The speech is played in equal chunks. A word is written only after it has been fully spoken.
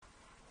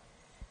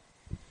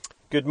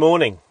Good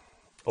morning,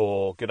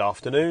 or good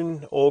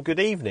afternoon, or good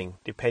evening,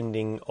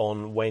 depending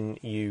on when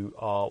you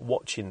are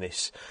watching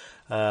this.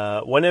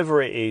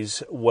 Whenever it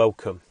is,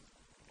 welcome.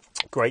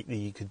 Great that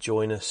you could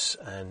join us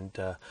and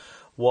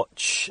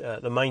watch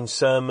the main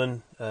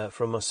sermon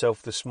from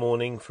myself this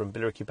morning from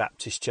Billericay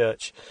Baptist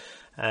Church.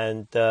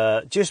 And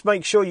just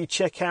make sure you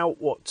check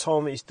out what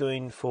Tom is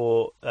doing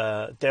for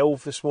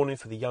Delve this morning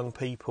for the young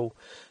people,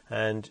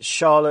 and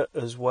Charlotte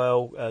as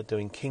well,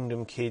 doing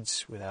Kingdom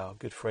Kids with our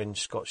good friend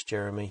Scotch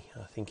Jeremy.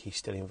 I think he's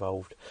still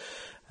involved.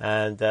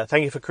 And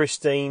thank you for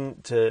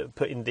Christine to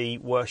putting the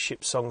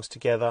worship songs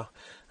together.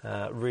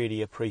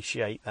 Really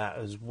appreciate that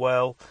as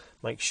well.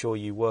 Make sure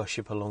you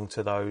worship along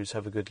to those,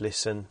 have a good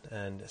listen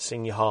and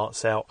sing your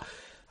hearts out.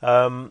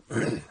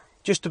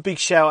 Just a big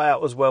shout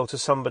out as well to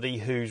somebody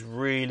who's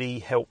really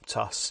helped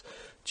us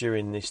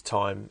during this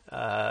time.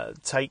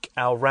 Take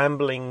our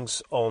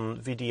ramblings on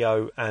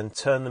video and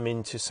turn them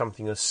into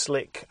something as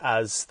slick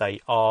as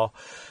they are,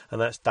 and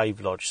that's Dave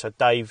Lodge. So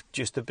Dave,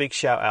 just a big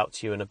shout out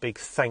to you and a big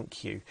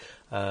thank you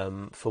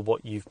for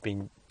what you've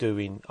been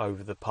doing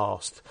over the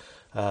past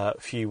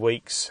few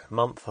weeks,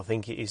 month I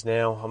think it is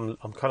now.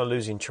 I'm kind of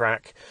losing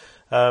track.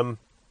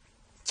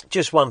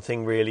 Just one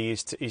thing really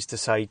is to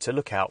say to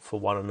look out for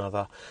one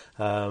another.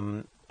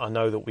 I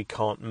know that we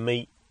can't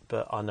meet,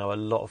 but I know a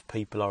lot of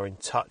people are in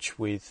touch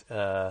with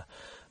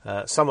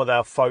some of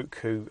our folk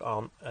who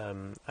aren't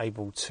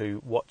able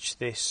to watch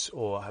this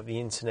or have the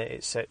internet,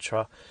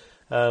 etc.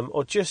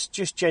 Or just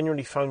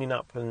generally phoning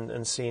up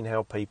and seeing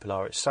how people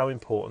are. It's so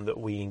important that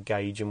we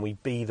engage and we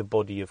be the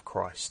body of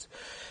Christ.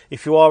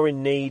 If you are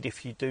in need,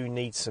 if you do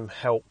need some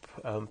help,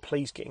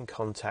 please get in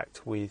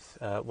contact with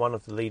one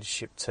of the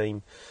leadership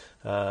team.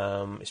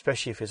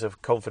 Especially if it's a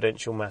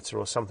confidential matter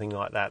or something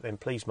like that, then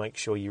please make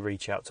sure you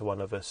reach out to one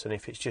of us. And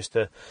if it's just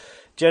a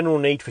general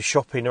need for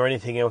shopping or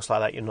anything else like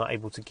that, you're not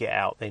able to get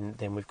out,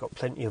 then we've got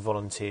plenty of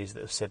volunteers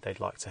that have said they'd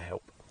like to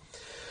help.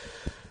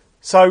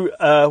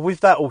 So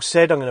with that all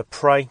said, I'm going to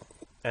pray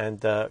and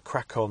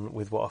crack on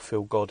with what I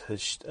feel God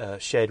has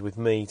shared with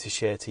me to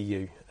share to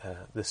you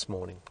this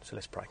morning. So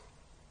let's pray.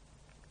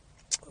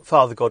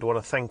 Father God, I want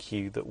to thank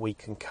you that we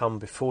can come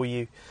before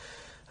you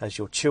as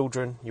your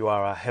children. You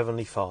are our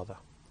Heavenly Father.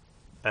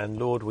 And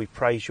Lord, we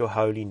praise your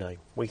holy name.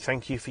 We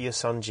thank you for your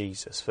Son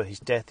Jesus, for his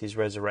death, his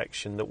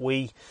resurrection, that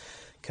we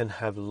can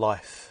have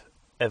life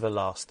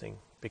everlasting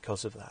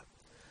because of that.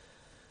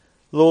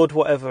 Lord,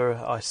 whatever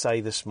I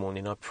say this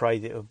morning, I pray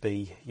that it will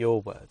be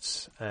your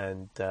words.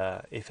 And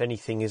if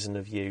anything isn't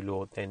of you,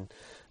 Lord, then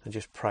I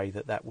just pray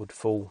that that would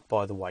fall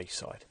by the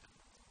wayside.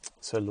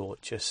 So Lord,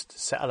 just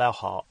settle our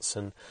hearts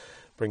and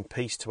bring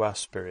peace to our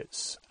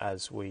spirits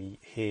as we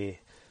hear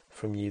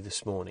from you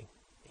this morning,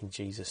 in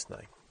Jesus'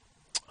 name.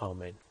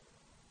 Amen.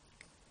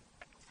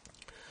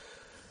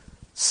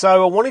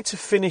 So I wanted to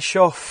finish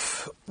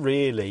off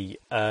really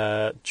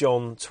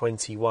John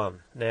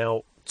 21.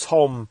 Now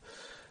Tom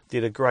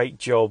did a great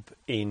job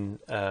in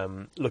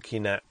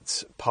looking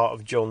at part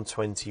of John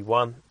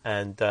 21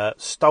 and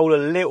stole a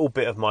little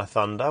bit of my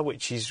thunder,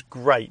 which is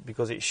great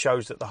because it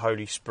shows that the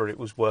Holy Spirit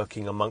was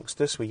working amongst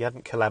us. We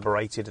hadn't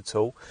collaborated at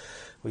all.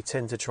 We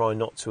tend to try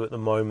not to at the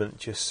moment,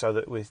 just so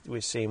that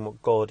we're seeing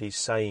what God is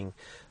saying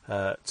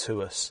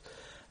to us.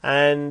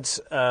 And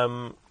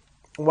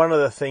one of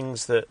the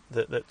things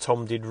that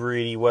Tom did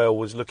really well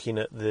was looking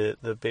at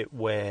the bit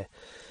where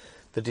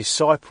the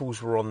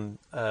disciples were on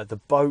the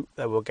boat.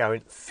 They were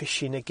going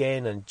fishing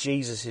again, and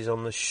Jesus is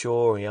on the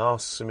shore. He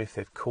asks them if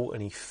they've caught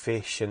any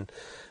fish, and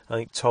I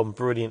think Tom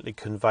brilliantly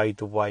conveyed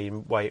the way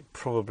it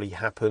probably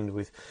happened,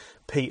 with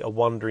Peter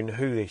wondering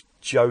who this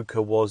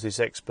joker was, this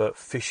expert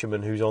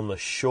fisherman who's on the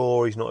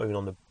shore. He's not even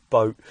on the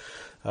boat.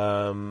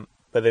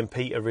 But then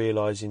Peter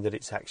realising that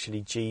it's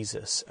actually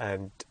Jesus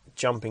and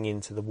jumping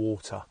into the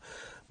water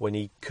when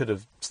he could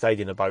have stayed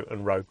in a boat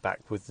and rowed back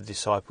with the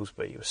disciples,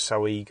 but he was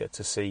so eager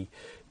to see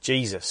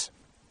Jesus.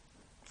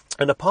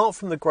 And apart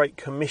from the Great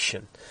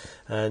Commission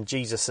and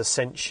Jesus'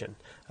 ascension,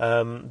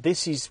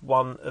 this is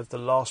one of the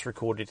last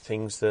recorded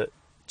things that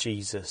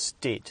Jesus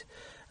did,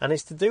 and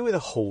it's to do with a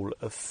haul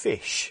of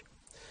fish.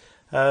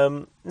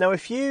 Now,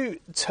 if you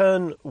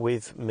turn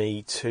with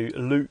me to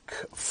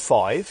Luke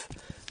 5,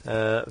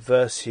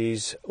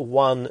 verses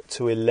 1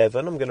 to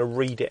 11, I'm going to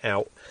read it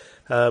out.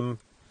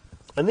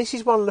 And this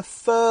is one of the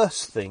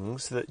first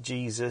things that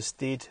Jesus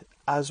did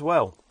as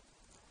well.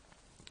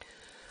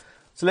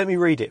 So let me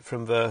read it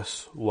from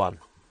verse 1.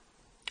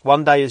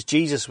 One day as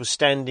Jesus was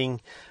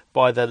standing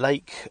by the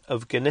lake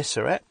of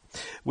Gennesaret,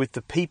 with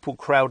the people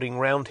crowding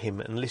round him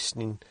and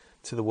listening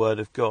to the word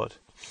of God,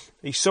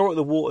 he saw at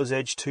the water's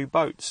edge 2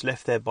 boats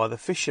left there by the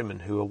fishermen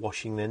who were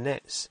washing their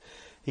nets.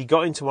 He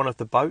got into one of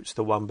the boats,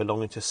 the one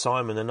belonging to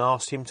Simon, and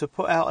asked him to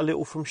put out a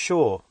little from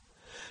shore.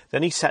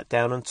 Then he sat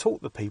down and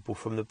taught the people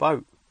from the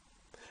boat.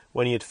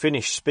 When he had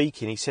finished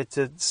speaking, he said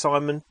to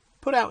Simon,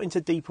 "Put out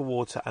into deeper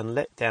water and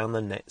let down the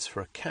nets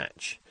for a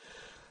catch."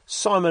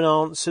 Simon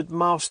answered,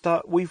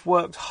 "Master, we've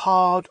worked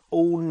hard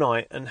all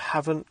night and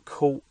haven't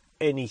caught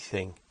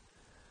anything."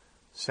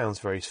 Sounds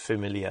very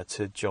familiar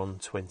to John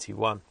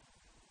 21.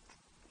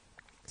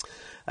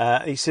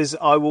 He says,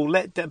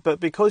 but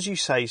because you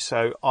say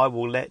so, I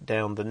will let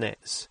down the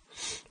nets.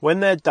 When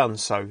they had done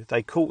so,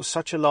 they caught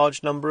such a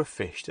large number of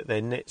fish that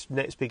their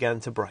nets began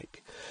to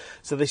break.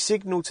 So they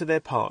signalled to their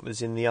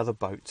partners in the other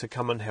boat to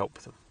come and help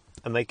them.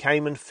 And they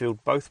came and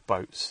filled both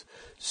boats,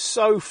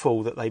 so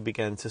full that they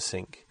began to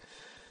sink.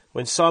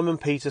 When Simon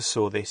Peter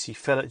saw this, he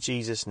fell at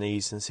Jesus'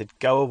 knees and said,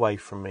 "Go away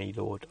from me,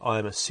 Lord, I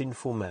am a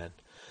sinful man."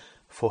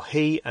 For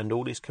he and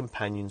all his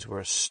companions were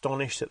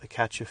astonished at the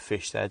catch of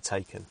fish they had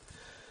taken.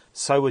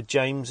 So were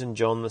James and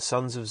John, the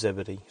sons of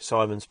Zebedee,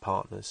 Simon's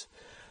partners.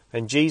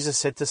 Then Jesus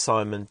said to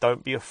Simon,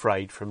 "Don't be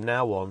afraid, from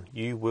now on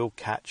you will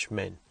catch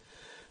men."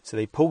 So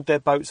they pulled their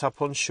boats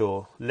up on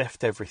shore,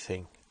 left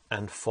everything,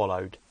 and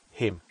followed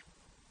him.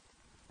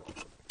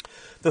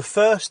 The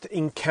first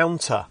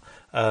encounter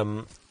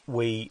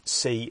we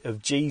see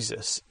of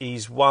Jesus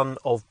is one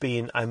of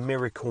being a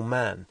miracle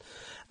man.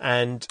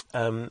 And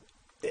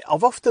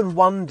I've often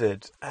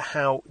wondered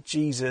how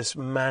Jesus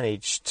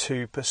managed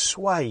to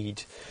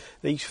persuade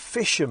these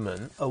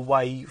fishermen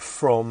away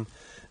from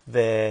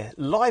their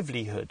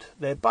livelihood,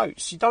 their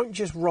boats. You don't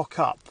just rock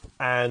up,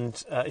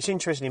 and it's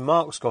interesting, in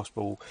Mark's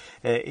Gospel,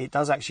 it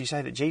does actually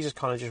say that Jesus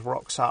kind of just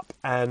rocks up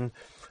and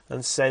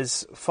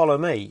says, "Follow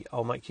me,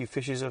 I'll make you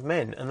fishers of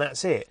men," and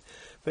that's it.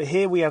 But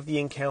here we have the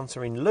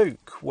encounter in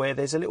Luke, where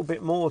there's a little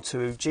bit more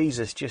to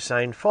Jesus just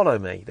saying, "Follow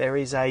me."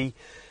 There's a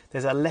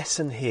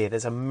lesson here.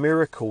 There's a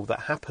miracle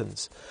that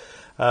happens.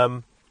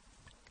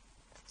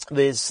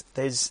 There's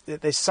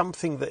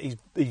something that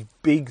is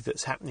big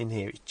that's happening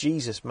here. It's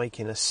Jesus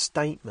making a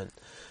statement.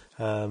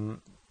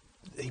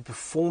 He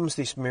performs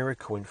this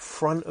miracle in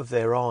front of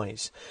their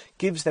eyes,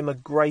 gives them a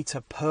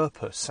greater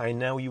purpose, saying,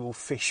 "Now you will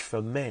fish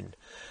for men,"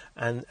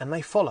 and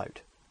they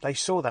followed. They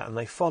saw that and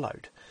they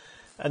followed.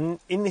 And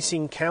in this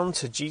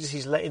encounter, Jesus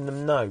is letting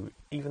them know,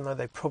 even though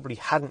they probably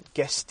hadn't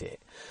guessed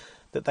it,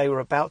 that they were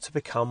about to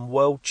become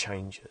world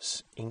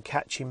changers in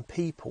catching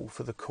people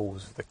for the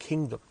cause of the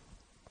kingdom.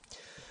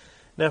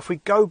 Now, if we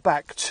go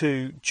back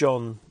to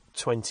John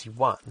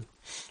 21,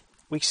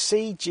 we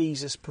see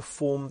Jesus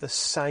perform the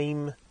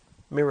same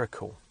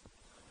miracle.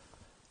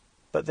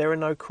 But there are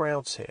no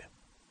crowds here.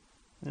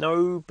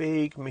 No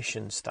big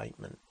mission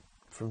statement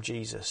from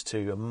Jesus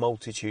to a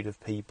multitude of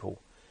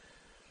people.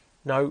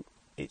 No,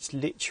 it's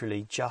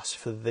literally just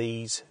for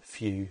these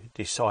few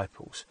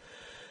disciples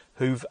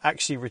who've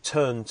actually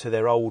returned to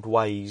their old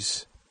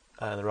ways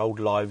and their old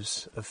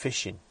lives of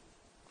fishing.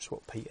 That's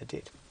what Peter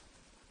did.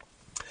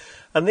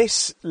 And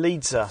this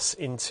leads us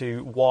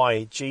into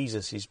why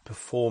Jesus is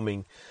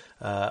performing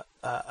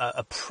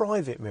a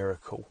private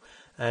miracle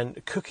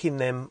and cooking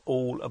them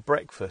all a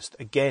breakfast.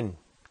 Again,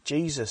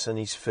 Jesus and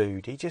his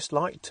food. He just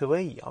liked to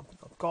eat.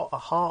 I've got a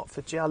heart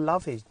for Jesus.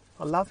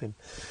 I love him.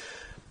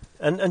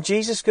 And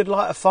Jesus could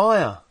light a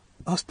fire.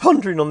 I was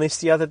pondering on this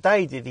the other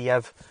day.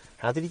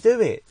 How did he do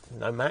it?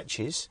 No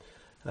matches.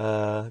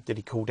 Did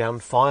he call down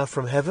fire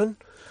from heaven?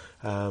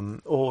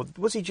 Or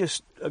was he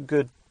just a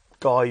good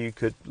guy who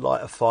could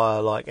light a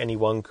fire like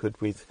anyone could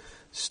with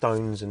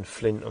stones and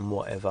flint and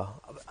whatever?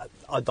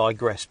 I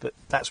digress, but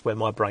that's where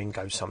my brain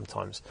goes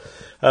sometimes.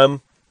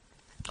 I'm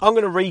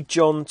going to read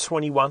John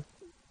 21,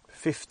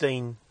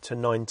 15 to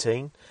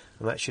 19,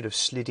 and that should have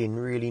slid in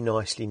really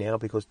nicely now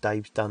because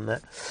Dave's done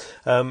that.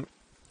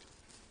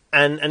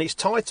 And it's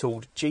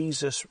titled,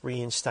 Jesus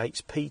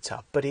Reinstates Peter,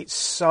 but it's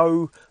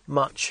so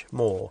much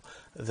more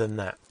than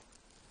that.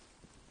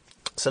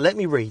 So let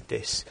me read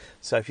this.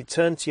 So if you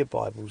turn to your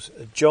Bibles,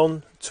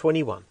 John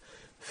 21,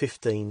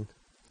 15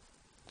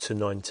 to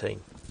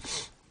 19.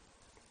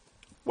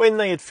 When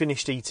they had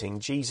finished eating,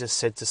 Jesus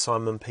said to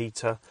Simon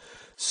Peter,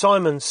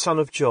 "Simon, son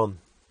of John,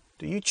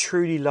 do you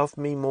truly love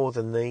me more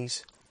than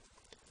these?"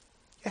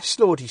 "Yes,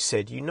 Lord," he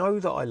said, "you know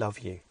that I love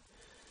you."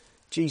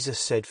 Jesus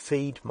said,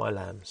 "Feed my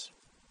lambs."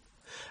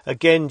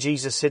 Again,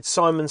 Jesus said,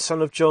 "Simon,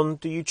 son of John,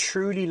 do you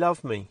truly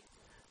love me?"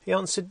 He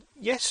answered,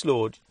 "Yes,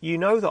 Lord, you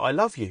know that I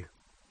love you."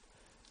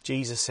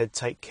 Jesus said,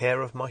 "Take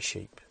care of my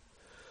sheep."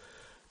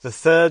 The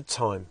third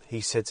time he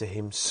said to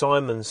him,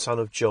 "Simon, son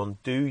of John,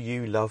 do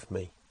you love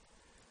me?"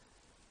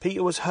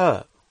 Peter was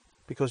hurt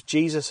because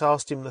Jesus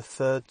asked him the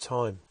third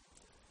time,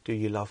 "Do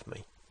you love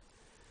me?"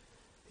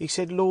 He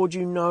said, "Lord,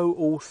 you know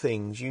all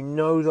things. You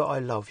know that I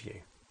love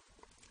you."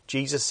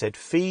 Jesus said,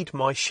 "Feed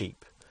my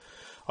sheep.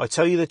 I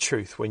tell you the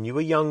truth, when you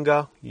were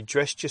younger, you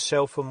dressed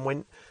yourself and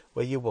went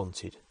where you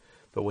wanted.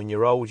 But when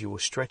you're old, you will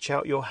stretch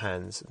out your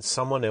hands, and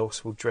someone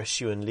else will dress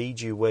you and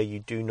lead you where you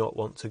do not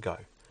want to go."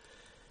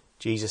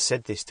 Jesus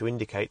said this to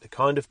indicate the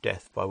kind of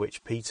death by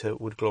which Peter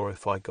would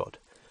glorify God.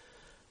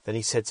 Then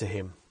he said to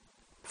him,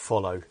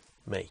 "Follow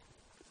me."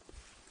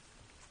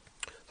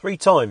 3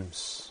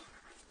 times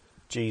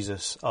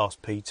Jesus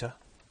asked Peter,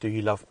 "Do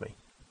you love me?"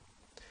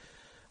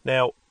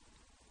 Now,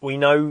 we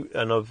know,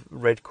 and I've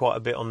read quite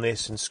a bit on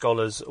this, and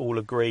scholars all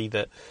agree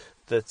that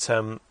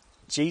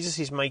Jesus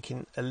is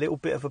making a little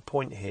bit of a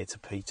point here to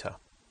Peter.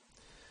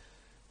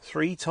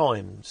 3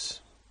 times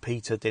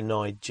Peter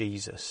denied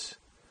Jesus,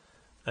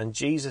 and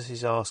Jesus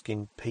is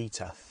asking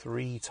Peter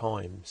 3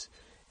 times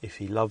if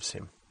he loves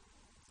him.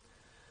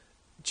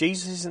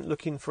 Jesus isn't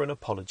looking for an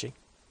apology.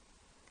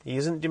 He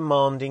isn't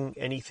demanding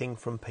anything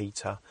from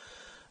Peter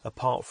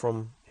apart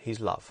from his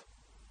love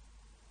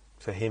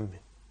for him,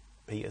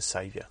 Peter's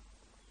Saviour.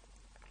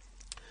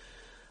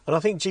 And I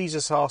think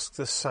Jesus asks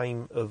the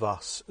same of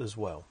us as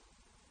well.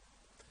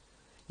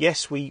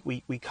 Yes,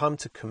 we come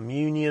to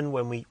communion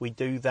when we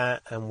do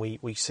that, and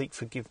we seek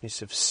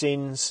forgiveness of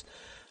sins,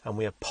 and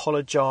we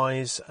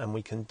apologise, and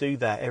we can do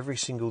that every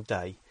single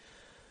day.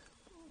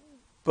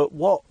 But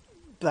what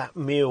that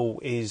meal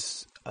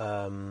is,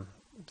 the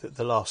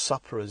Last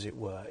Supper, as it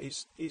were,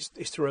 it's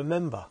to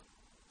remember.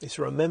 It's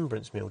a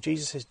remembrance meal.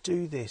 Jesus says,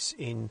 do this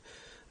in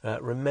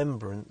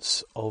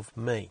remembrance of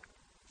me.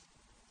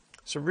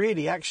 So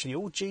really, actually,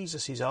 all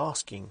Jesus is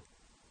asking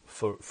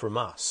from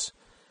us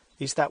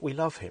is that we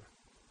love him.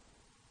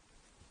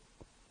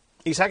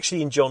 It's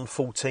actually in John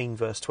 14,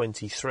 verse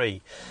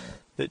 23,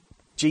 that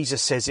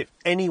Jesus says, if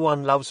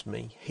anyone loves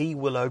me, he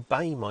will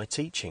obey my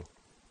teaching.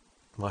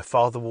 My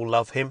Father will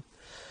love him,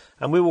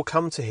 and we will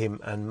come to him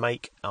and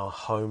make our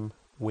home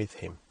with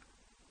him.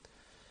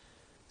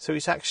 So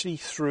it's actually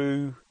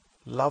through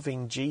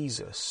loving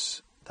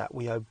Jesus that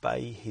we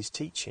obey his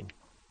teaching.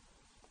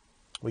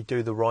 We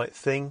do the right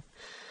thing.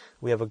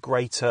 We have a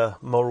greater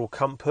moral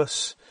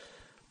compass.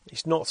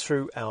 It's not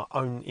through our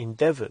own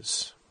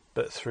endeavours,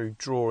 but through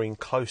drawing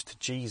close to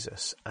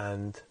Jesus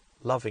and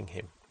loving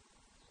him.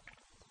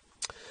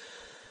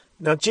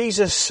 Now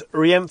Jesus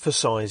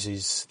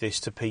re-emphasises this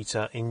to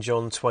Peter in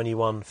John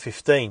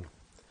 21:15,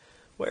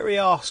 where he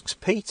asks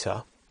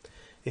Peter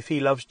if he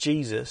loves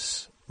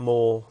Jesus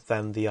more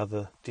than the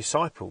other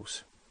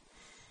disciples.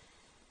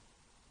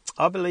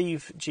 I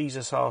believe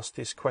Jesus asked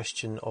this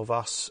question of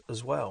us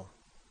as well.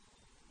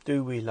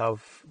 Do we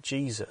love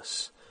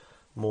Jesus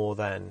more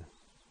than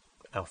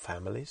our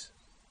families,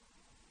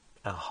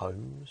 our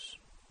homes,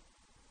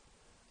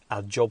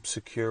 our job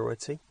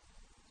security,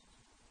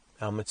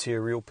 our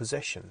material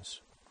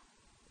possessions?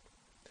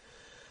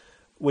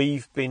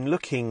 We've been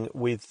looking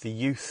with the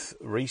youth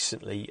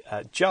recently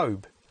at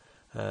Job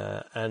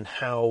and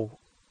how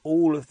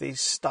all of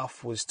this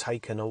stuff was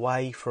taken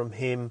away from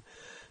him.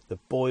 The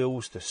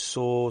boils, the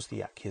sores,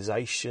 the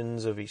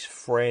accusations of his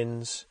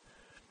friends.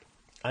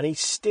 And he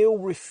still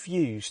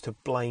refused to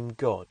blame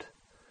God,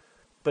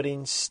 but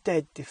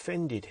instead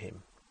defended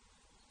him.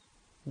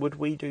 Would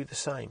we do the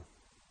same?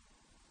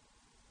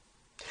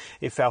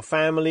 If our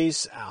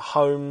families, our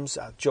homes,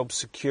 our job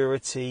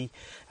security,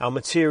 our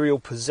material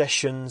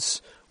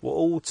possessions were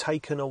all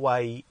taken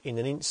away in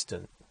an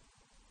instant,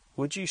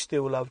 would you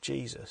still love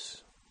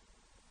Jesus?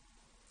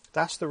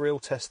 That's the real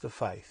test of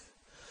faith.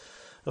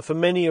 And for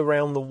many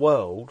around the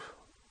world,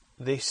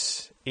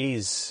 this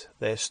is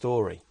their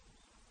story.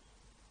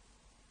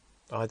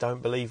 I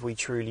don't believe we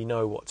truly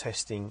know what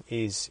testing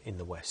is in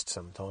the West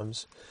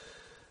sometimes.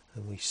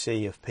 And we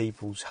see of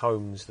people's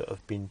homes that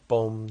have been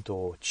bombed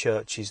or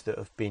churches that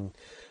have been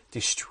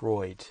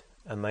destroyed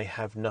and they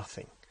have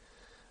nothing.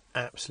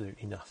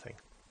 Absolutely nothing.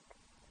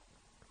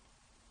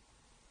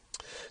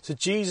 So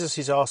Jesus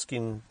is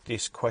asking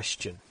this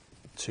question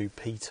to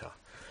Peter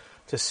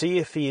to see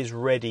if he is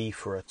ready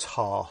for a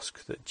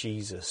task that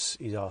Jesus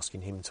is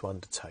asking him to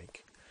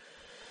undertake.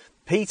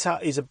 Peter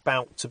is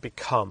about to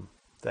become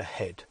the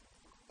head,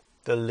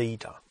 the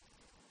leader,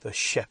 the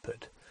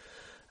shepherd.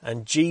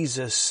 And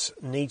Jesus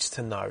needs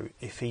to know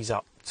if he's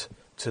up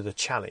to the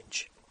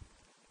challenge.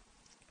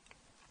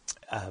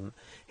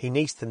 He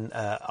needs to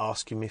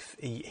ask him if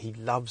he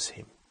loves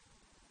him.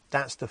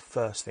 That's the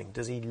first thing.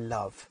 Does he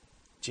love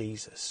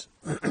Jesus?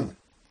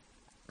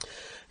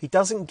 He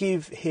doesn't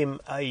give him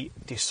a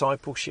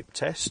discipleship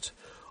test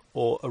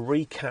or a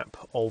recap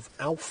of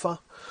Alpha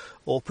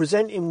or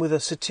present him with a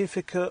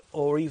certificate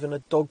or even a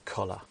dog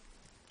collar.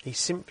 He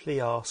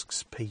simply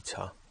asks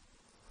Peter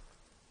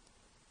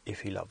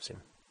if he loves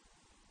him.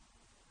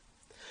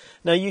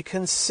 Now you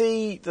can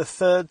see the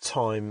third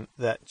time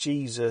that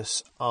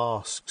Jesus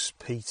asks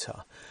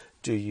Peter,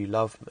 do you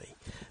love me?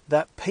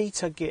 That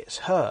Peter gets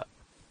hurt.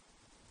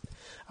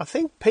 I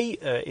think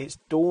Peter, it's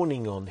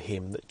dawning on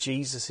him that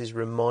Jesus is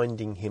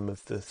reminding him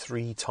of the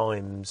 3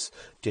 times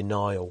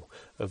denial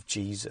of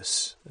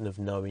Jesus and of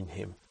knowing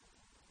him.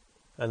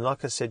 And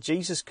like I said,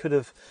 Jesus could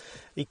have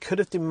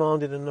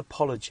demanded an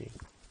apology.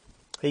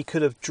 He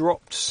could have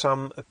dropped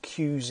some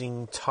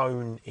accusing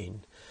tone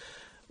in,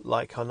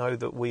 like I know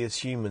that we as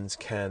humans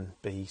can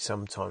be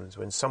sometimes.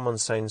 When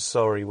someone's saying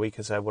sorry, we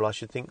can say, well, I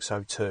should think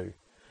so too.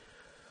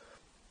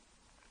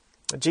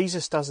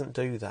 Jesus doesn't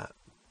do that.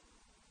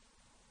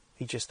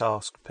 He just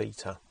asked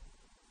Peter,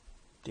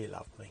 do you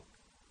love me?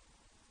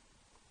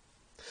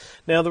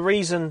 Now the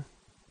reason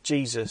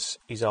Jesus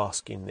is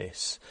asking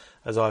this,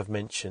 as I've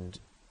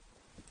mentioned,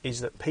 is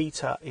that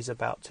Peter is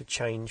about to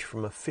change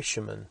from a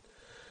fisherman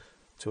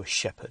to a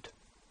shepherd.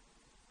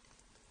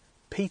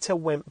 Peter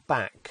went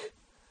back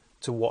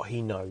to what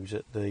he knows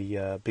at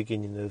the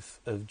beginning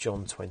of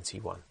John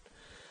 21.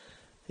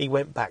 He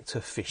went back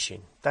to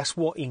fishing. That's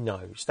what he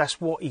knows.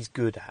 That's what he's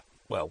good at.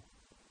 Well,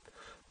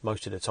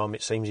 most of the time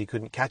it seems he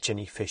couldn't catch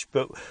any fish,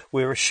 but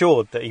we're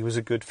assured that he was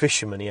a good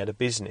fisherman. He had a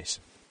business.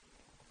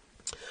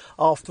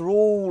 after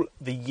all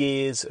the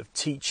years of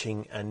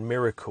teaching and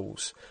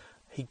miracles,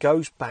 he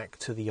goes back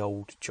to the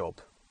old job.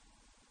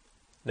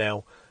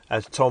 Now,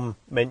 as Tom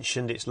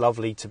mentioned, it's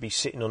lovely to be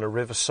sitting on a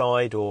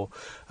riverside or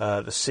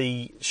the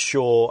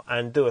seashore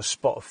and do a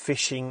spot of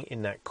fishing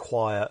in that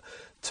quiet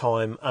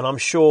time. And I'm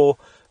sure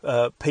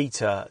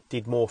Peter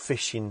did more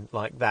fishing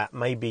like that,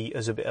 maybe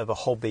as a bit of a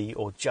hobby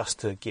or just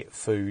to get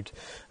food,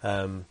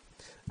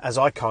 as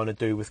I kind of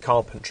do with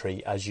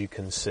carpentry, as you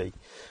can see.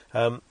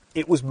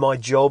 It was my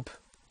job.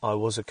 I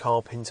was a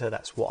carpenter.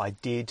 That's what I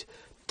did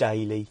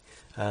daily.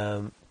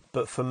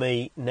 But for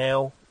me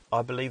now,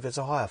 I believe there's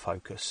a higher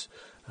focus.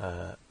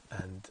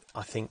 And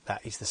I think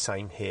that is the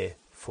same here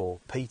for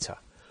Peter.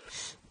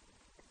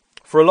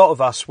 For a lot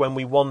of us, when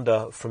we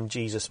wander from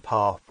Jesus'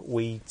 path,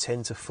 we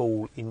tend to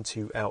fall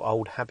into our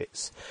old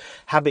habits.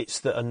 Habits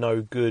that are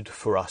no good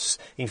for us.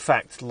 In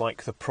fact,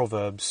 like the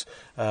Proverbs,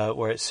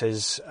 where it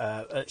says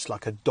it's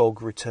like a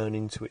dog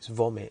returning to its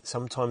vomit.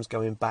 Sometimes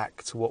going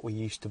back to what we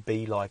used to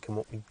be like and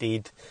what we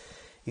did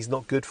is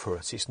not good for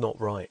us. It's not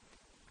right.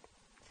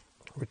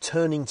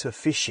 Returning to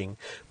fishing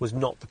was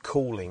not the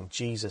calling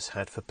Jesus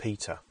had for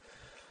Peter.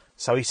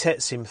 So he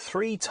sets him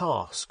 3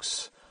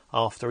 tasks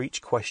after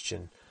each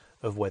question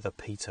of whether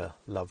Peter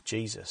loved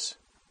Jesus.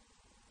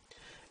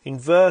 In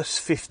verse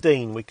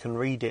 15, we can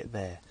read it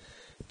there.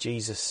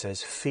 Jesus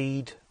says,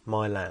 "Feed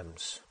my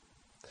lambs."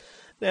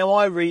 Now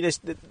I read this,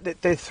 there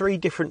are 3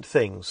 different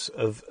things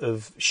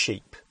of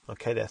sheep.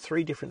 Okay, there are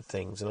 3 different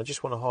things, and I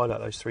just want to highlight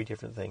those 3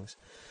 different things.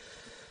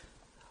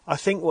 I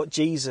think what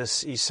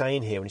Jesus is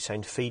saying here when he's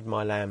saying feed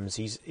my lambs,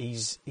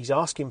 he's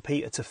asking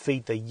Peter to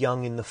feed the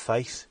young in the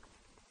faith.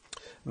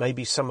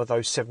 Maybe some of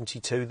those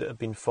 72 that have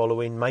been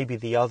following, maybe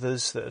the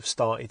others that have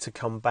started to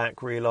come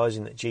back,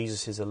 realising that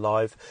Jesus is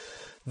alive.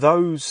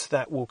 Those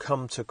that will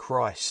come to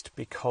Christ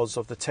because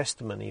of the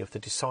testimony of the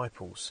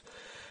disciples.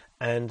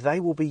 And they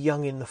will be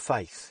young in the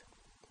faith.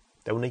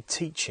 They'll need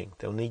teaching,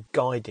 they'll need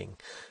guiding,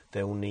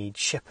 they'll need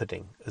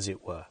shepherding, as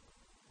it were.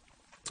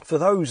 For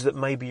those that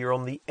maybe are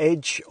on the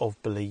edge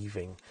of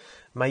believing,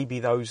 maybe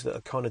those that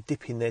are kind of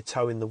dipping their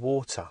toe in the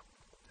water,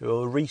 who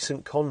are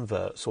recent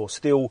converts or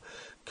still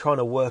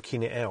kind of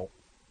working it out.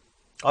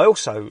 I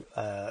also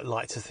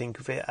like to think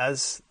of it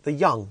as the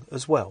young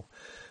as well.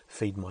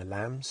 Feed my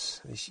lambs.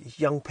 It's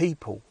young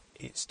people,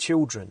 it's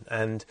children,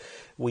 and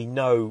we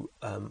know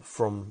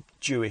from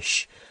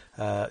Jewish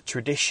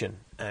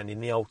tradition and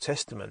in the Old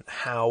Testament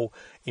how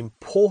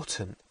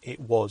important it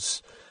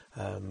was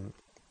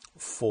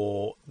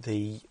for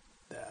the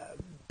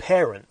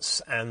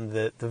parents and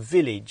the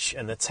village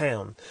and the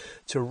town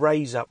to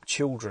raise up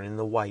children in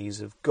the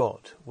ways of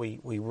God. We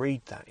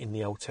read that in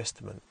the Old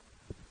Testament.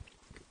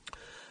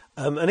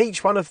 And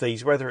each one of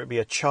these, whether it be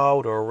a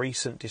child or a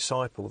recent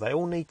disciple, they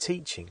all need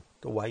teaching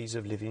the ways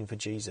of living for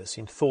Jesus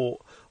in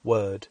thought,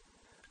 word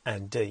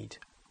and deed.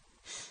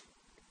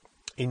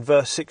 In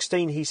verse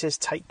 16 he says,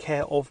 "Take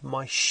care of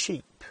my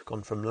sheep,"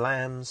 gone from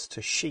lambs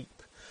to sheep.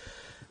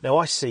 Now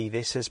I see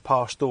this as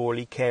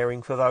pastorally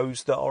caring for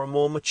those that are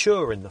more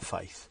mature in the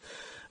faith.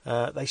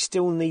 They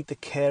still need the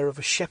care of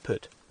a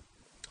shepherd,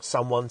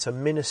 someone to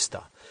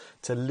minister,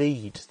 to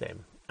lead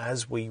them.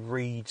 As we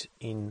read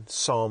in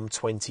Psalm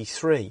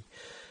 23,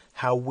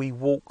 how we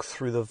walk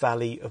through the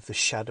valley of the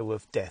shadow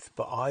of death,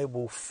 but I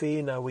will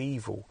fear no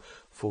evil,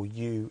 for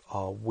you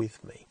are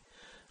with me.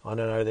 I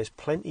know there's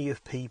plenty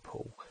of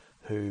people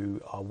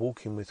who are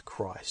walking with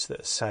Christ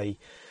that say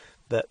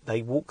that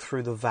they walk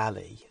through the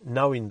valley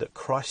knowing that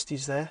Christ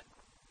is there,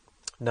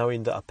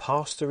 knowing that a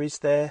pastor is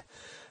there,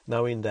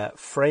 knowing that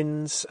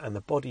friends and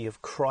the body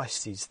of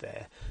Christ is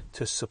there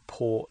to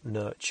support,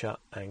 nurture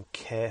and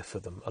care for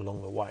them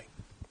along the way.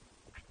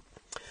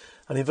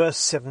 And in verse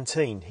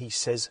 17 he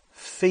says,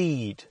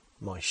 "Feed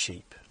my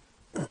sheep."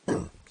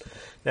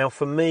 Now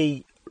for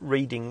me,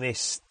 reading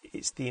this,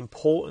 it's the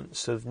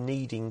importance of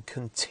needing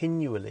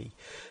continually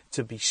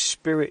to be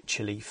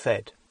spiritually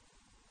fed.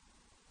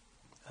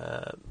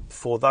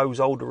 For those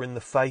older in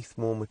the faith,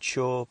 more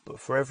mature, but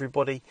for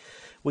everybody,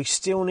 we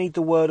still need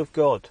the Word of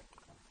God.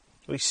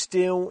 We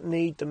still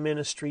need the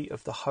ministry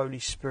of the Holy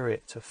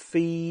Spirit to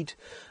feed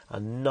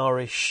and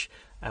nourish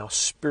our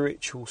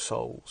spiritual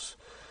souls.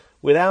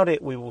 Without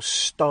it, we will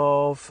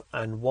starve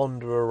and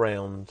wander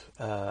around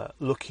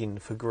looking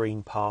for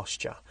green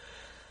pasture.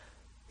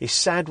 It's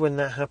sad when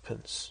that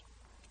happens,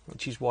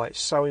 which is why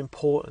it's so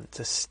important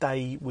to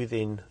stay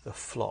within the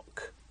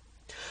flock.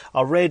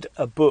 I read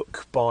a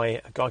book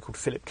by a guy called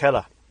Philip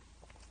Keller,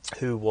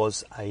 who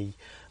was a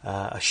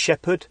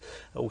shepherd,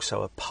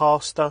 also a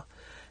pastor.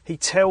 He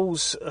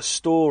tells a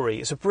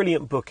story. It's a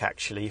brilliant book,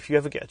 actually, if you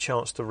ever get a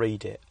chance to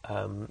read it.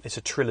 It's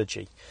a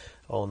trilogy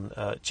on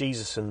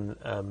Jesus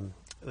and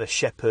the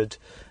shepherd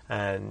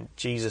and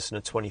Jesus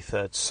and the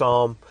 23rd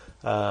Psalm.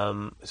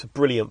 It's a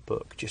brilliant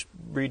book, just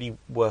really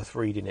worth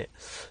reading it.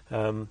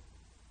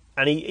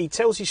 And he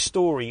tells his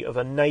story of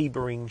a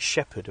neighbouring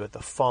shepherd who had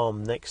the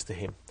farm next to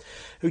him,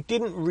 who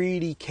didn't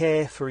really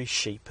care for his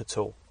sheep at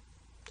all.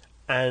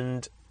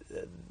 And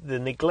the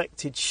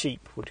neglected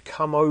sheep would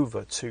come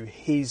over to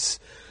his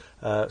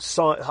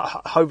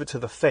over to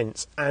the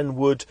fence and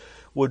would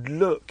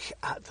look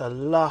at the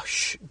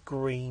lush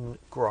green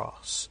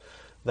grass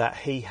that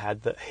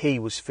he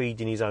was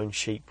feeding his own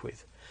sheep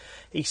with.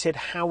 He said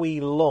how he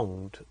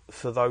longed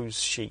for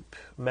those sheep,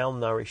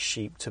 malnourished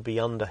sheep, to be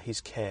under his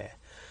care,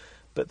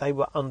 but they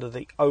were under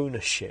the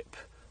ownership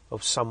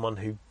of someone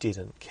who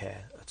didn't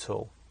care at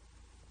all.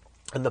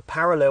 And the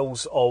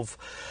parallels of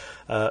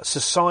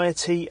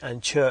society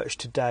and church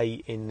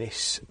today in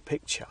this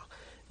picture,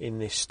 in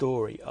this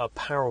story, are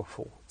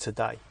powerful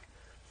today.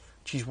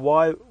 Which is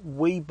why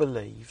we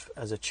believe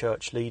as a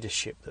church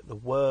leadership that the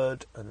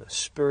Word and the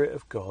Spirit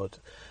of God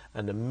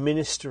and the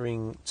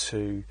ministering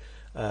to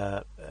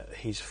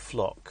his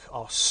flock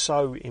are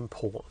so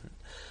important,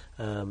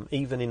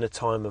 even in a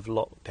time of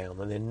lockdown,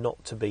 and they're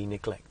not to be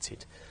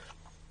neglected.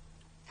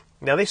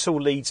 Now this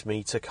all leads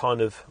me to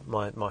kind of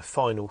my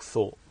final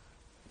thought.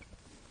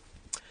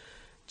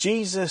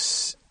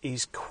 Jesus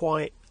is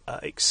quite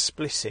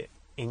explicit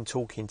in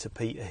talking to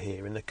Peter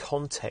here in the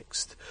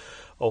context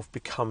of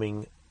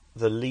becoming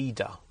the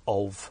leader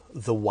of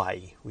the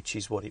way, which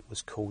is what it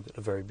was called at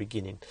the very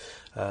beginning.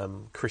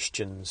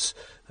 Christians,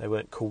 they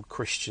weren't called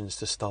Christians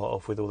to start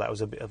off with, or that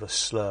was a bit of a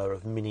slur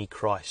of mini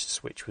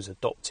Christs, which was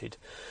adopted,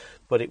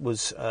 but it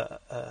was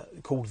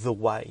called the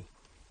way.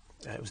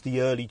 It was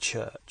the early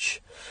church.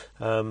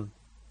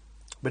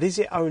 But is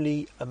it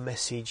only a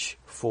message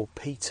for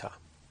Peter?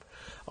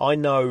 I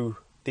know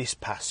this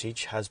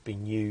passage has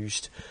been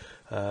used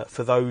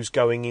for those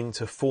going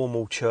into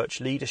formal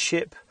church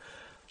leadership,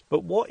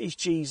 but what is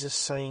Jesus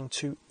saying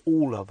to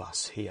all of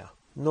us here,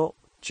 not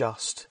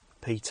just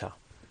Peter?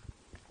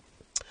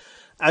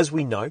 As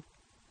we know,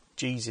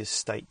 Jesus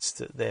states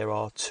that there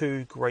are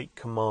 2 great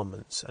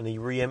commandments, and he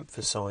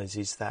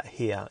re-emphasises that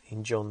here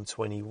in John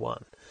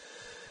 21.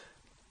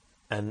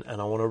 And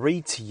I want to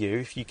read to you,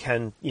 if you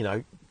can,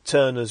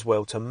 turn as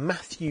well to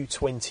Matthew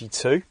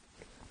 22.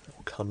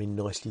 It'll come in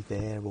nicely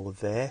there or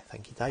there.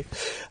 Thank you, Dave.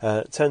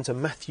 Turn to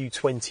Matthew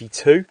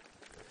 22.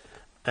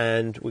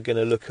 And we're going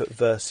to look at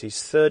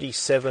verses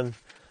 37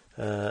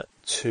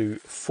 to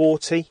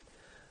 40,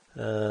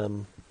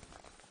 the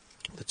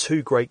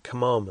 2 great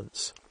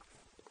commandments.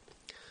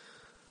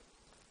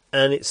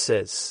 And it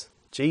says,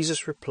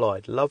 Jesus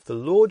replied, "Love the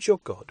Lord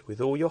your God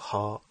with all your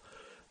heart,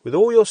 with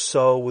all your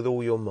soul, with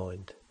all your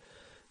mind.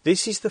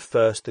 This is the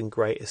first and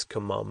greatest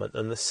commandment,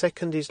 and the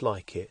second is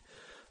like it.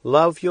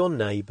 Love your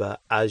neighbour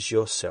as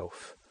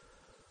yourself."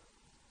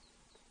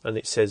 And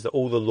it says that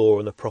all the law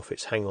and the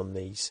prophets hang on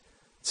these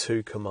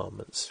 2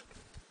 commandments.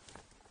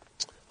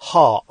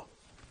 Heart.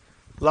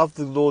 Love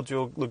the Lord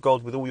your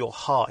God with all your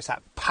heart. It's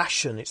that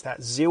passion, it's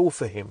that zeal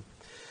for him.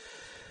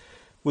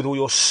 With all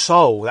your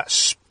soul, that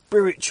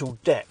spiritual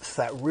depth,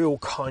 that real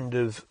kind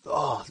of,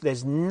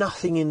 there's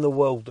nothing in the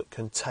world that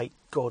can take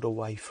God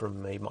away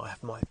from me.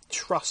 My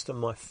trust and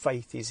my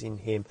faith is in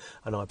him,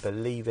 and I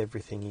believe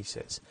everything he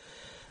says.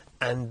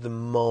 And the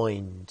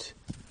mind.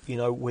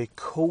 We're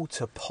called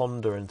to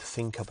ponder and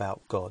think about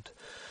God.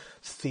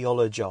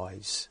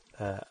 Theologize.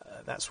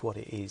 That's what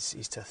it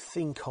is to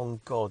think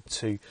on God,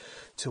 to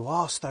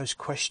ask those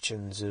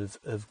questions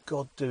of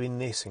God doing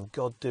this and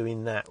God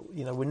doing that.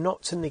 We're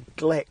not to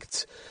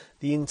neglect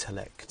the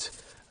intellect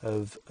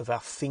of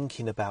our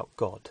thinking about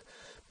God,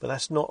 but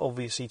that's not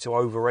obviously to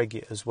over-egg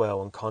it as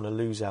well and kind of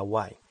lose our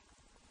way.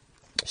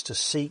 It's to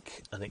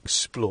seek and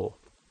explore.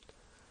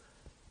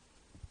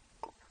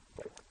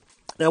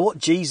 Now what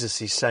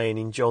Jesus is saying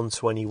in John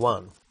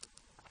 21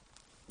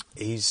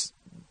 is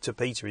to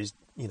Peter is,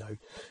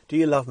 do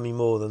you love me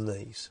more than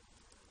these?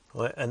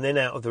 Right? And then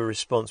out of the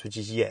response, which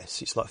is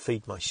yes, it's like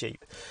feed my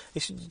sheep.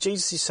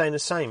 Jesus is saying the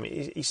same.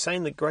 He's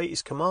saying the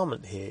greatest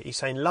commandment here. He's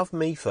saying love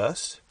me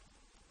first,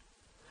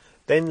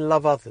 then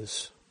love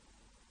others.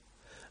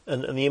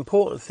 And the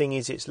important thing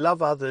is it's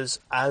love others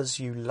as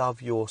you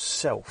love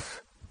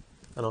yourself.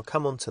 And I'll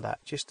come on to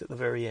that just at the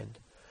very end.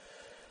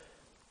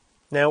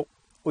 Now,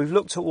 we've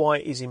looked at why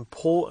it is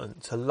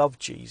important to love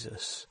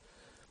Jesus,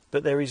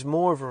 but there is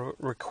more of a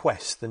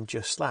request than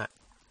just that.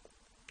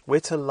 We're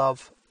to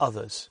love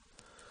others.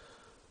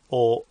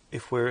 Or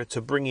if we're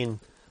to bring in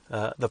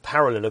the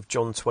parallel of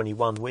John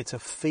 21, we're to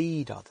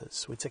feed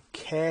others. We're to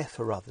care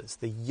for others,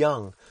 the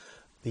young,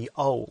 the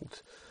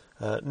old.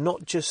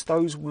 Not just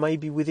those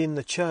maybe within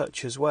the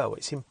church as well.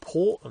 It's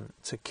important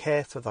to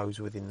care for those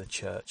within the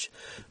church.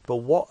 But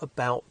what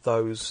about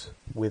those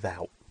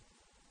without?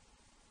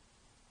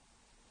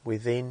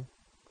 Within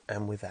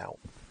and without.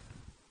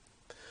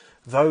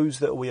 Those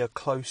that we are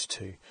close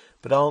to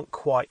but aren't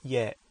quite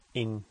yet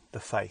in the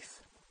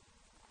faith.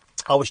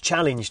 I was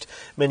challenged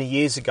many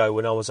years ago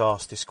when I was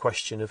asked this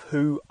question of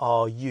who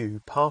are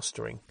you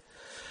pastoring?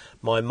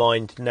 My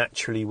mind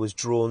naturally was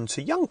drawn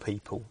to young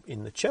people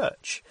in the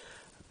church.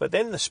 But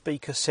then the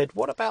speaker said,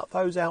 what about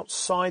those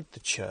outside the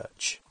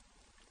church?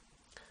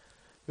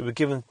 We were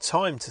given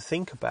time to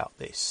think about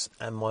this,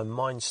 and my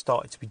mind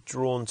started to be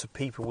drawn to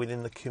people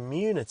within the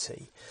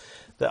community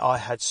that I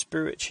had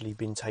spiritually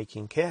been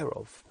taking care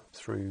of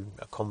through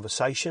a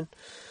conversation,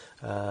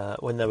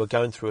 when they were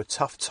going through a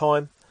tough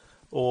time,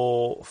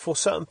 or for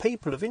certain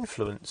people of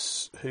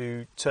influence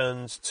who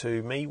turned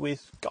to me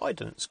with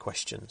guidance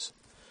questions.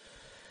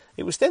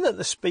 It was then that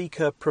the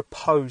speaker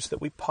proposed that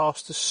we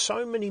pastor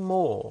so many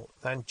more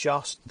than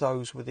just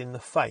those within the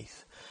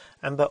faith,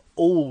 and that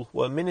all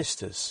were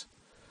ministers,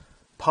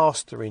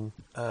 pastoring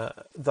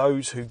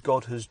those who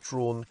God has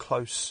drawn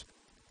close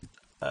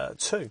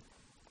to.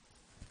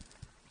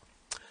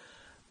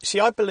 See,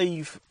 I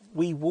believe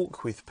we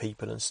walk with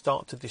people and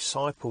start to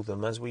disciple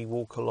them as we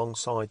walk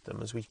alongside them,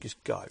 as we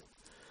just go.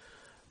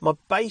 My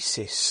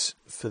basis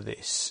for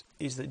this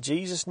is that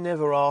Jesus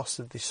never asked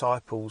the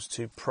disciples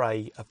to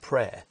pray a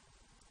prayer.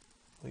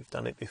 We've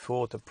done it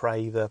before, to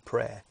pray the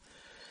prayer.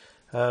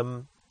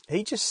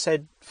 He just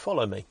said,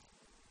 follow me.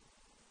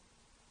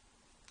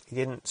 He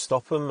didn't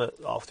stop them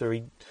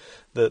after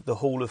the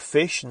haul of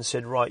fish and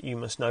said, right, you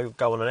must now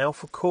go on an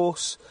Alpha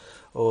course,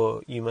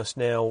 or you must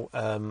now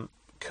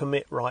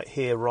commit right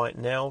here, right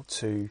now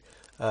to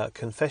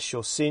confess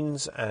your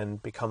sins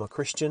and become a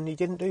Christian. He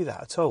didn't do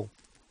that at all.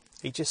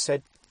 He just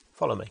said,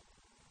 follow me.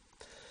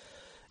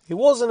 It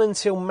wasn't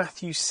until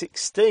Matthew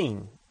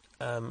 16,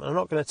 I'm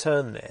not going to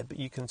turn there, but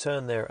you can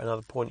turn there at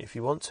another point if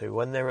you want to,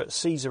 when they're at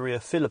Caesarea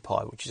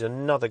Philippi, which is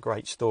another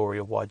great story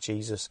of why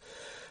Jesus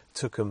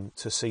took them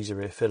to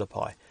Caesarea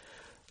Philippi.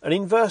 And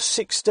in verse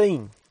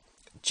 16,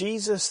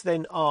 Jesus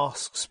then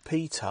asks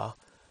Peter,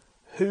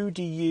 who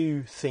do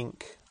you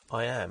think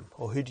I am?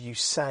 Or who do you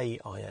say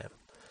I am?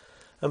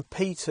 And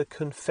Peter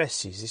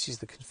confesses, this is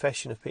the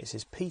confession of Peter, it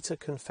says, Peter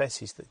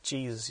confesses that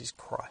Jesus is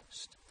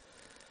Christ.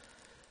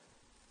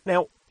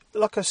 Now,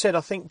 like I said,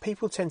 I think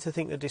people tend to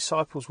think the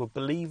disciples were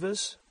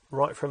believers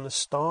right from the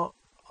start.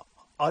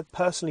 I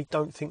personally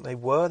don't think they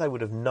were. They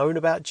would have known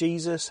about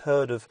Jesus,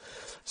 heard of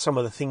some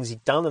of the things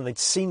he'd done, and they'd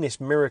seen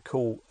this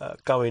miracle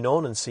going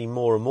on and seen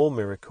more and more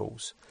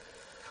miracles.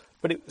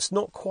 But it's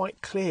not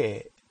quite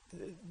clear.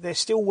 They're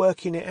still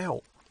working it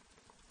out.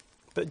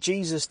 But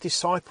Jesus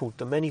discipled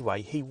them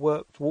anyway. He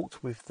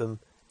walked with them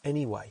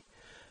anyway.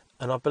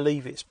 And I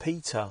believe it's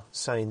Peter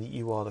saying that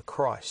you are the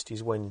Christ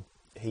is when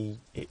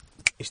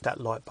it's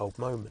that light bulb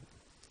moment.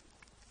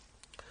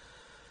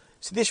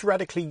 So this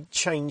radically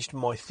changed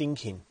my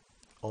thinking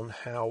on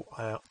how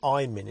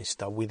I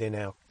minister within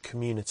our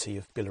community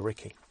of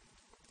Billericay.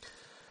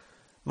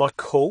 My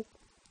role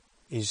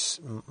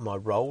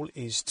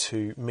is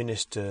to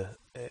minister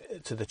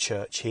to the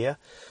church here,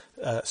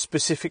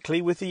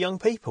 specifically with the young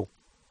people.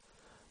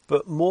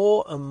 But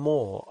more and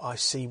more I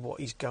see what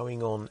is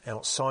going on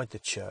outside the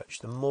church,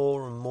 the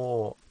more and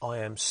more I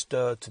am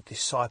stirred to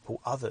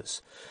disciple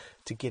others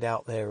to get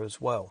out there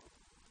as well.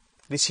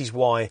 This is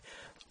why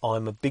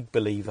I'm a big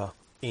believer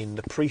in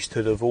the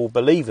priesthood of all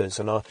believers.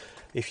 And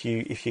if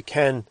you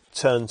can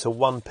turn to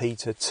 1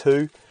 Peter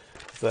 2,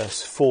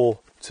 verse 4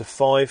 to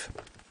 5.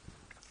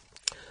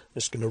 I'm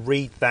just going to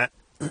read that.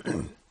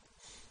 It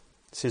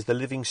says, "The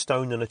living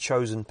stone and a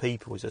chosen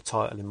people" is a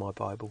title in my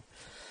Bible.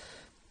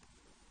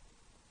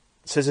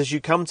 It says, "As you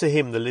come to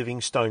him, the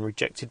living stone,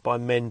 rejected by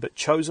men, but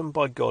chosen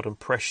by God and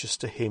precious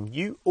to him,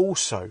 you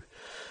also,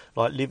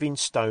 like living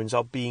stones,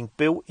 are being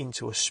built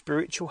into a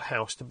spiritual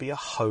house to be a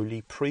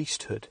holy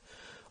priesthood,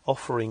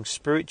 offering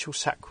spiritual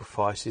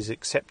sacrifices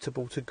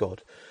acceptable to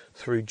God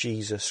through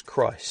Jesus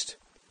Christ."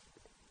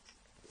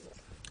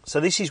 So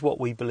this is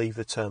what we believe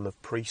the term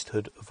of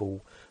priesthood of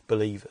all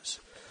believers.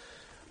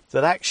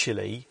 That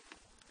actually,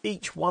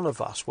 each one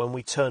of us, when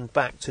we turn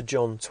back to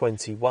John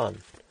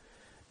 21,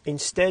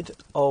 instead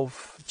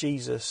of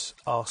Jesus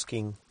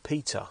asking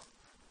Peter,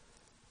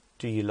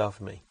 "Do you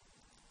love me?"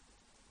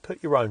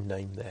 put your own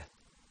name there.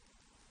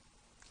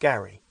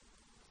 Gary,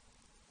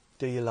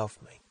 do you love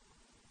me?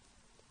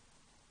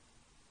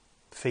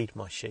 Feed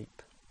my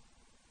sheep.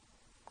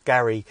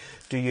 Gary,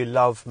 do you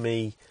love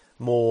me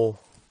more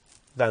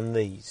than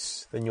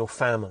these, than your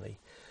family,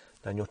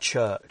 than your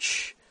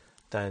church,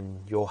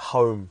 than your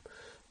home,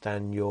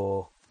 than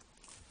your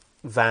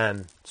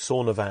van,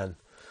 sauna van,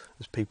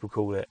 as people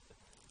call it?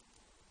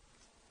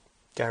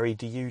 Gary,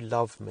 do you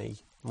love me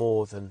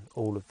more than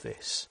all of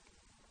this?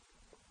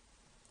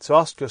 So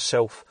ask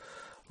yourself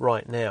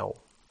right now,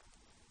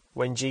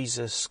 when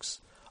Jesus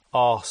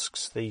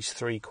asks these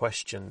 3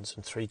 questions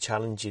and 3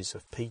 challenges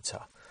of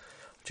Peter,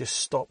 just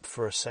stop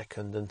for a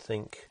second and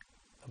think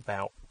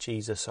about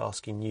Jesus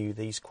asking you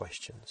these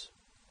questions.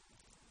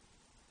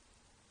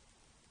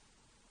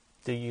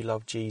 Do you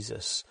love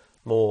Jesus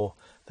more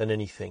than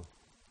anything?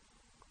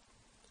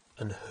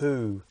 And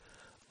who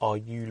are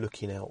you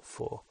looking out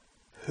for?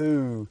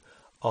 Who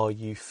are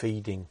you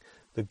feeding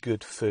the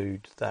good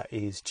food that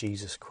is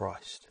Jesus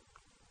Christ?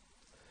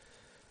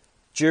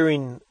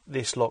 During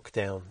this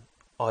lockdown,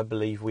 I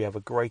believe we have a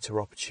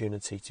greater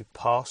opportunity to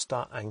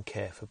pastor and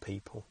care for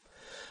people.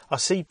 I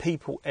see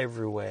people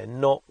everywhere,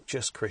 not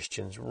just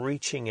Christians,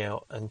 reaching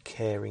out and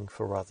caring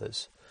for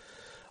others.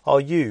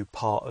 Are you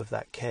part of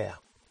that care?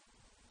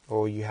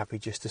 Or are you happy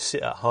just to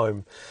sit at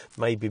home?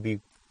 Maybe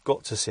you've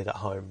got to sit at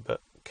home,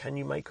 but can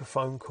you make a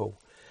phone call?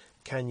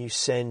 Can you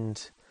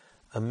send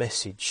a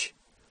message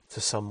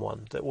to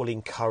someone that will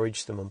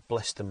encourage them and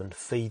bless them and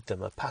feed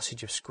them, a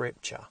passage of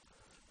scripture?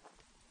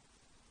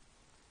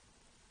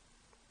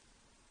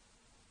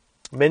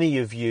 Many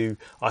of you,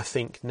 I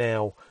think,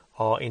 now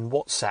are in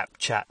WhatsApp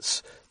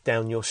chats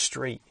down your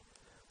street.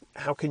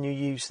 How can you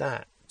use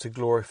that to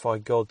glorify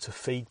God, to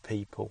feed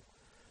people,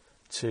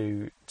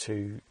 to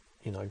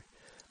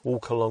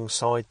walk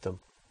alongside them?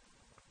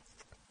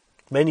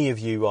 Many of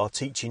you are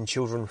teaching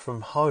children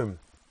from home.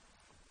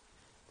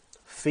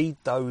 Feed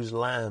those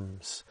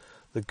lambs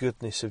the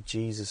goodness of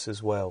Jesus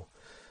as well.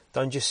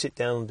 Don't just sit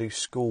down and do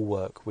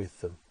schoolwork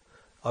with them.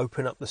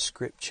 Open up the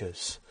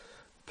scriptures.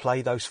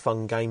 Play those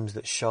fun games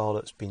that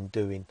Charlotte's been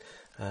doing.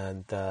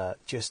 And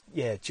just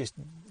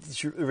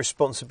the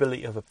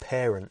responsibility of a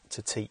parent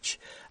to teach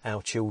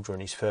our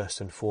children is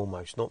first and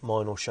foremost, not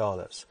mine or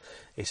Charlotte's.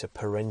 It's a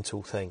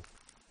parental thing.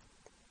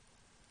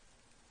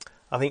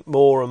 I think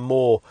more and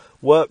more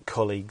work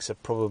colleagues are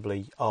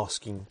probably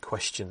asking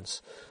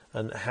questions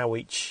and how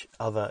each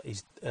other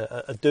is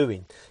are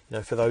doing.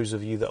 For those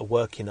of you that are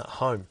working at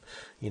home,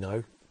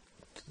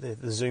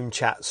 the Zoom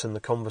chats and the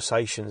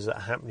conversations that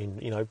are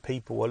happening,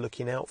 people are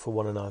looking out for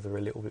one another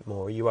a little bit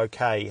more. Are you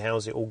okay?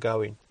 How's it all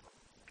going?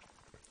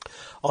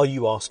 Are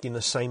you asking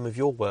the same of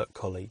your work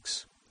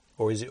colleagues,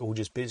 or is it all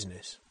just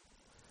business?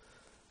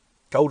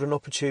 Golden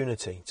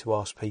opportunity to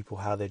ask people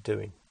how they're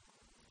doing.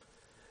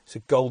 It's a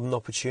golden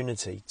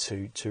opportunity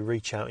to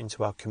reach out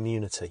into our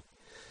community,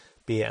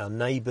 be it our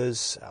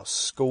neighbours, our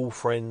school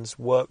friends,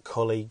 work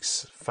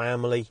colleagues,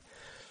 family.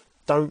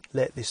 Don't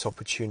let this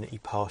opportunity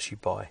pass you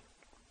by.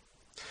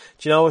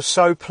 Do you know, I was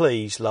so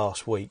pleased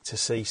last week to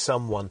see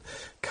someone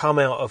come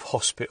out of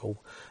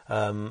hospital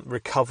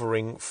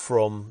recovering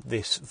from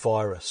this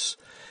virus,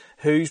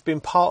 who's been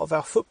part of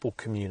our football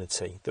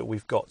community that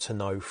we've got to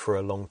know for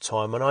a long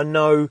time. And I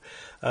know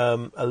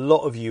a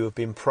lot of you have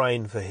been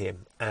praying for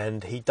him,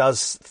 and he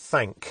does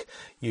thank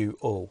you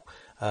all.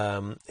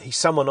 He's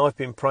someone I've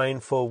been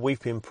praying for,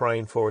 we've been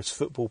praying for as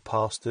football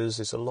pastors.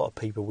 There's a lot of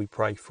people we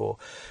pray for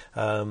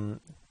to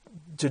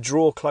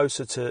draw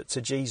closer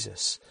to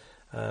Jesus.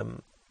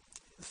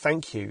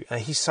 Thank you.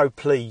 He's so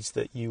pleased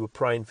that you were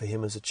praying for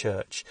him as a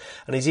church.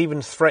 And he's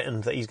even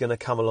threatened that he's going to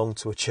come along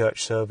to a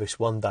church service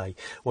one day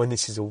when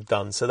this is all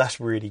done. So that's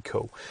really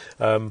cool.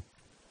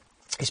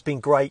 It's been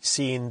great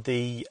seeing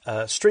the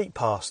street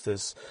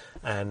pastors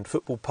and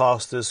football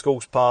pastors,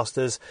 schools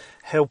pastors,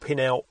 helping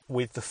out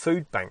with the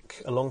food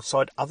bank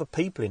alongside other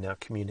people in our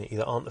community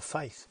that aren't of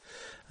faith.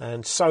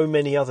 And so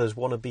many others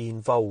want to be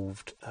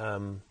involved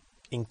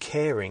in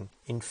caring,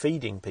 in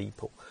feeding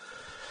people.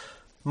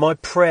 My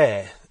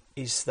prayer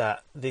is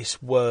that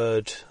this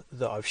word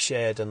that I've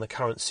shared and the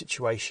current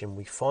situation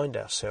we find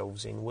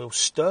ourselves in will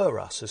stir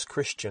us as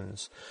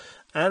Christians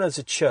and as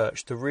a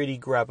church to really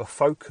grab a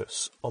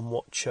focus on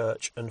what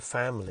church and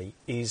family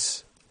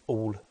is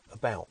all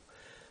about.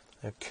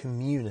 A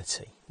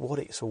community, what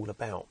it's all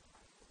about.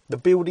 The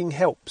building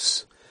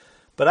helps,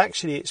 but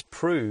actually it's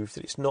proved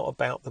that it's not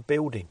about the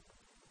building.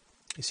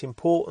 It's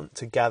important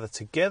to gather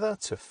together,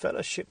 to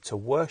fellowship, to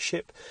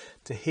worship,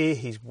 to hear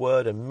his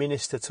word and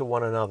minister to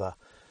one another.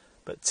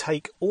 But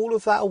take all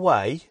of that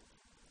away,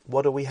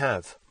 what do we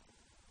have?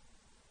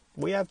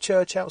 We have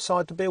church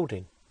outside the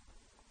building,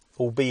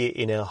 albeit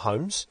in our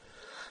homes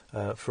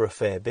for a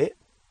fair bit.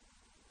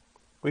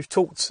 We've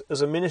talked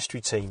as a ministry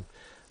team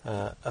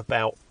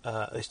about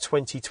this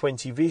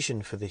 2020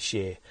 vision for this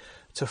year,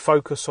 to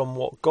focus on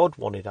what God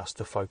wanted us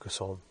to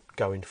focus on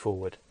going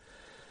forward.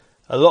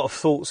 A lot of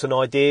thoughts and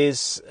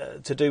ideas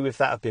to do with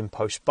that have been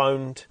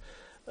postponed,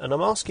 and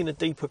I'm asking a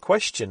deeper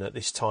question at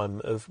this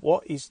time of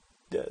what it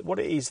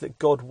is that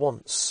God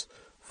wants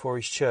for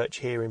his church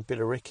here in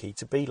Billericay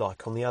to be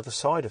like on the other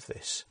side of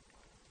this.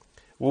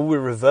 Will we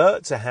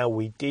revert to how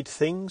we did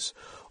things,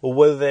 or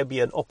will there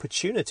be an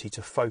opportunity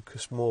to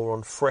focus more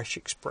on fresh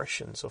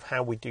expressions of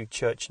how we do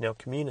church in our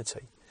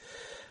community?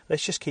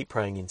 Let's just keep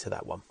praying into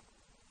that one.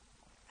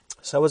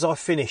 So as I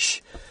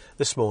finish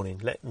this morning,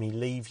 let me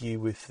leave you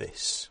with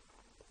this.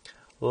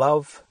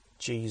 Love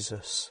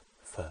Jesus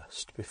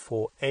first,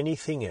 before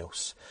anything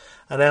else.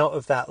 And out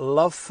of that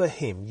love for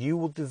him, you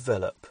will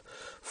develop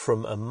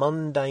from a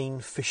mundane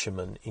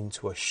fisherman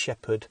into a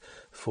shepherd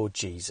for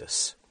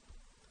Jesus.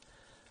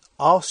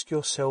 Ask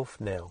yourself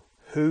now,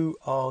 who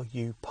are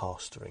you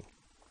pastoring?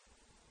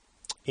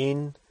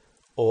 In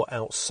or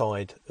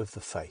outside of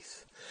the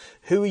faith?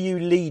 Who are you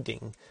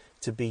leading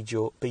to be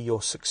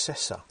your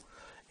successor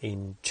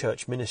in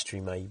church ministry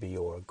maybe,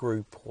 or a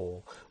group,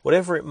 or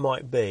whatever it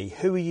might be?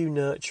 Who are you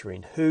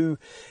nurturing? Who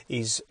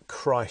is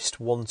Christ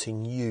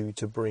wanting you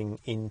to bring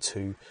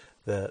into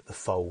the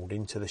fold,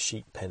 into the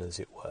sheep pen as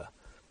it were?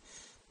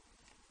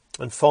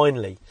 And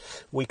finally,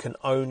 we can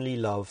only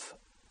love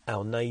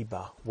our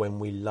neighbour when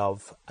we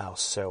love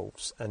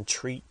ourselves and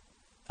treat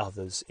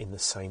others in the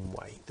same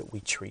way that we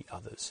treat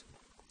others.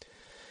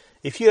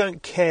 If you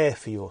don't care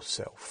for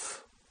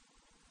yourself,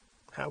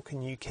 how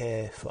can you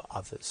care for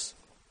others?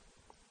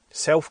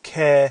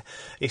 Self-care,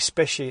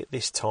 especially at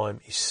this time,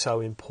 is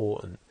so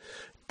important.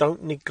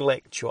 Don't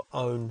neglect your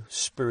own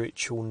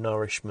spiritual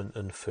nourishment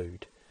and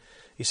food.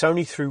 It's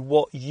only through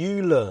what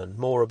you learn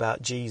more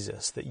about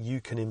Jesus that you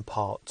can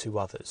impart to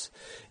others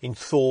in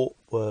thought,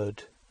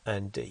 word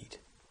and deed.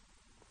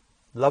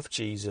 Love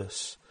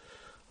Jesus,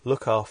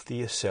 look after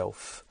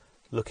yourself,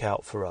 look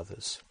out for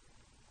others.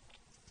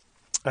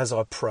 As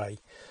I pray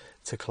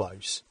to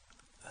close,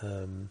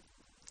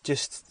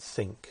 just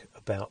think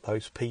about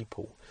those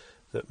people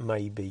that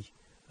may be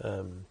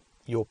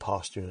you're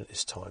pastoring at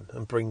this time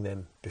and bring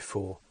them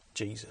before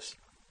Jesus.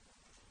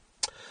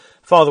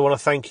 Father, I want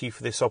to thank you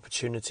for this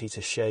opportunity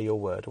to share your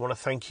word. I want to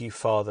thank you,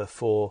 Father,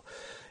 for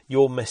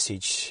your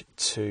message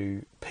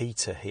to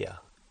Peter here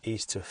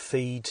is to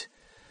feed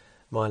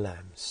my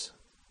lambs,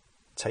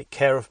 take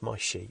care of my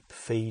sheep,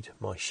 feed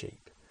my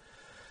sheep.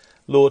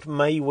 Lord,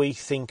 may we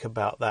think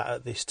about that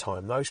at this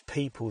time, those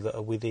people that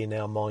are within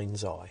our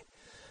mind's eye,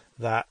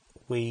 that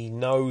we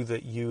know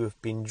that you have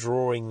been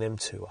drawing them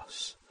to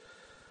us.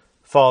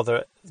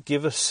 Father,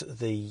 give us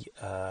the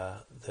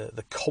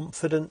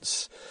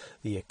confidence,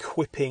 the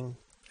equipping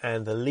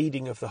and the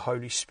leading of the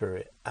Holy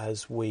Spirit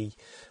as we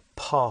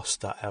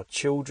pastor our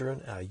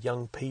children, our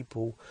young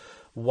people,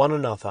 one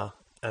another,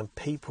 and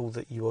people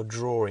that you are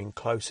drawing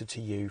closer to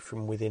you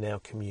from within our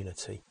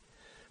community.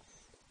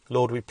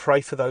 Lord, we pray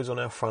for those on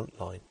our front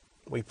line.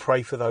 We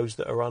pray for those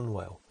that are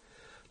unwell.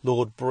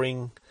 Lord,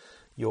 bring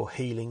your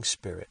healing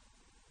spirit.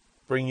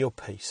 Bring your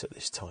peace at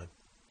this time.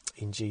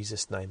 In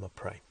Jesus' name I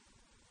pray.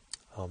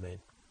 Amen.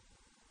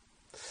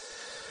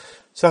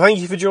 So thank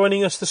you for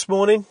joining us this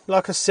morning.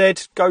 Like I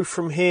said, go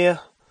from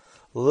here,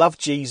 love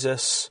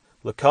Jesus,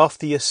 look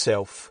after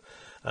yourself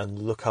and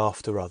look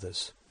after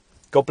others.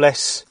 God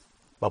bless.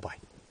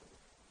 Bye-bye.